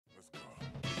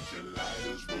your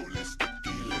lighters, roll it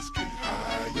sticky, let's get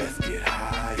high. Let's get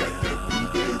high. Got that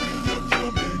blueberry yum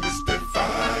yum and it's that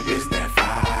fire. It's that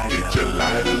fire. Get your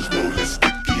lighters, roll it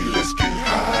sticky, let's get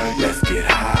high. Let's get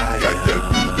high. Got that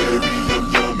blueberry yum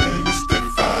yum and it's that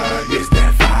fire. It's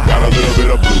that fire. Got a little bit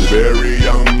of blueberry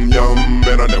yum yum,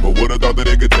 and I never would've thought that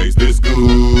it could taste this good.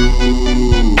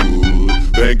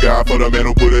 Thank God for the man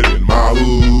who put it in my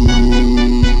hood.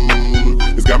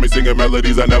 It's got me singing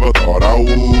melodies I never thought I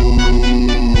would.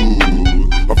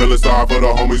 I'm feeling sorry for the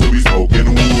homies who be smoking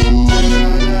wood.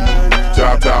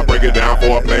 Chop chop, break it down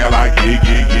for a player like yig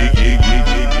yig yig yig yig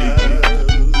yig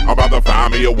yig. I'm about to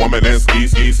find me a woman and ski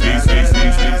ski ski ski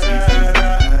ski ski ski.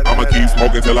 I'ma keep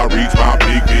smoking till I reach my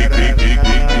peak peak peak peak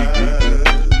peak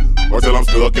peak. Or till I'm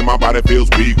stuck and my body feels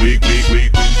weak weak weak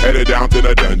weak. Headed down to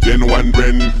the dungeon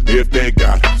wondering if they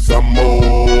got some more.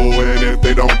 And if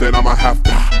they don't, then I'ma have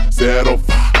to settle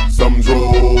for some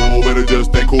draw. But it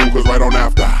just ain't cool, cause right on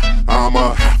after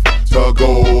I'ma have to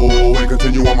go and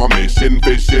continue on my mission,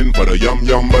 fishing for the yum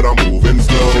yum, but I'm moving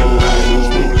slow.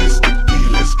 Rolling sticky,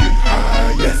 let's get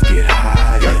high. Let's get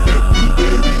high. Got that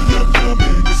blueberry yum yum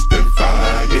and it's that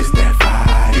fire. It's that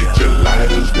fire. Get your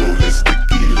lighters, rolling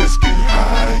sticky, let's get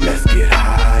high. Let's get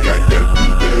high. Got that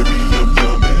blueberry yum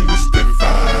yum and it's that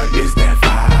fire. It's that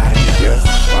fire. Yes,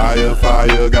 fire,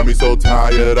 fire, got me so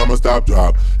tired, I'ma stop,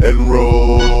 drop, and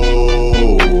roll.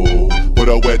 Put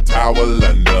a wet towel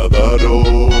under the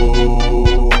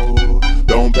door.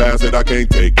 Don't pass it, I can't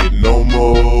take it no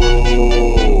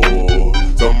more.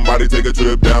 Somebody take a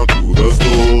trip down to the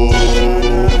store.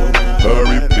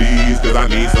 Hurry please, cause I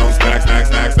need some snacks, snacks,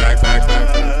 snacks, snacks, snacks,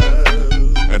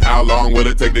 snacks. And how long will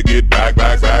it take to get back,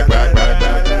 back, back, back, back,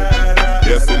 back?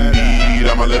 Yes indeed,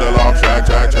 I'm a little off track,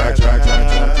 track, track, track, track,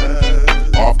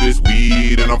 track. Off this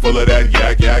weed and I'm full of that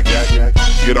yak, yak, yak, yak.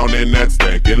 Get on in that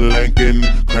stankin' Lincoln,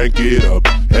 crank it up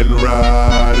and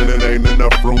ride. And it ain't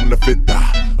enough room to fit the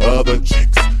other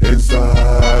chicks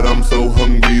inside. I'm so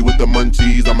hungry with the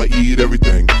munchies, I'ma eat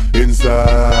everything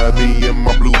inside. Me and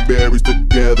my blueberries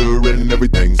together and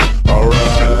everything's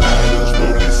alright.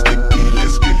 Rolling sticky,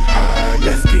 let's get high.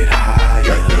 Let's get high.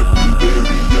 Got that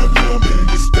blueberry yum yum and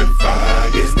it's that fire.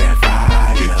 It's that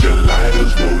fire. Get your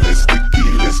lighters, rolling sticky,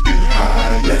 let's get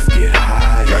high. Let's get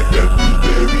high. Got that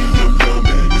blueberry yum yum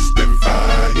and it's that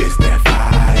fire. It's that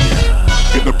fire.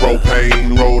 Get the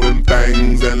propane, roll them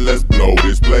things, and let's blow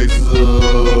this place up.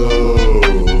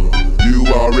 You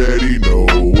already know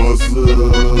what's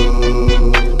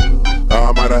up.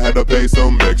 I might have had to pay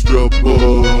some extra bucks,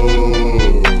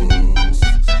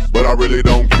 but I really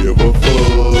don't give a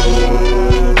fuck.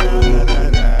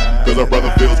 Cause our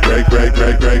brother feels great, great,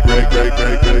 great, great, great, great,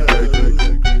 great, great, great, great,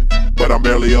 great. But I'm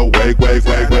barely awake, wake,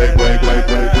 wake, wake, wake, wake, wake,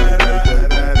 wake.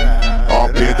 All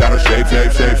bent out of shape,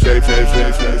 shape, shape, shape, shape,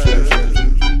 shape, shape, shape,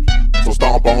 shape. So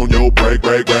stomp on your break,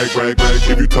 break, break, break, break.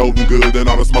 If you totin' good, then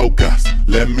all the smoke us.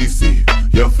 Let me see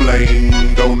your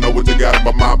flame. Don't know what you got,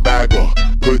 but my bag up.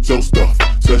 Put your stuff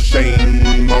to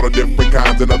shame. All the different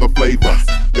kinds and other flavors,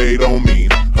 they don't mean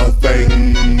a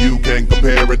thing. You can't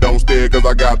compare it, don't stare, cause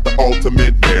I got the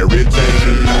ultimate Mary Jane.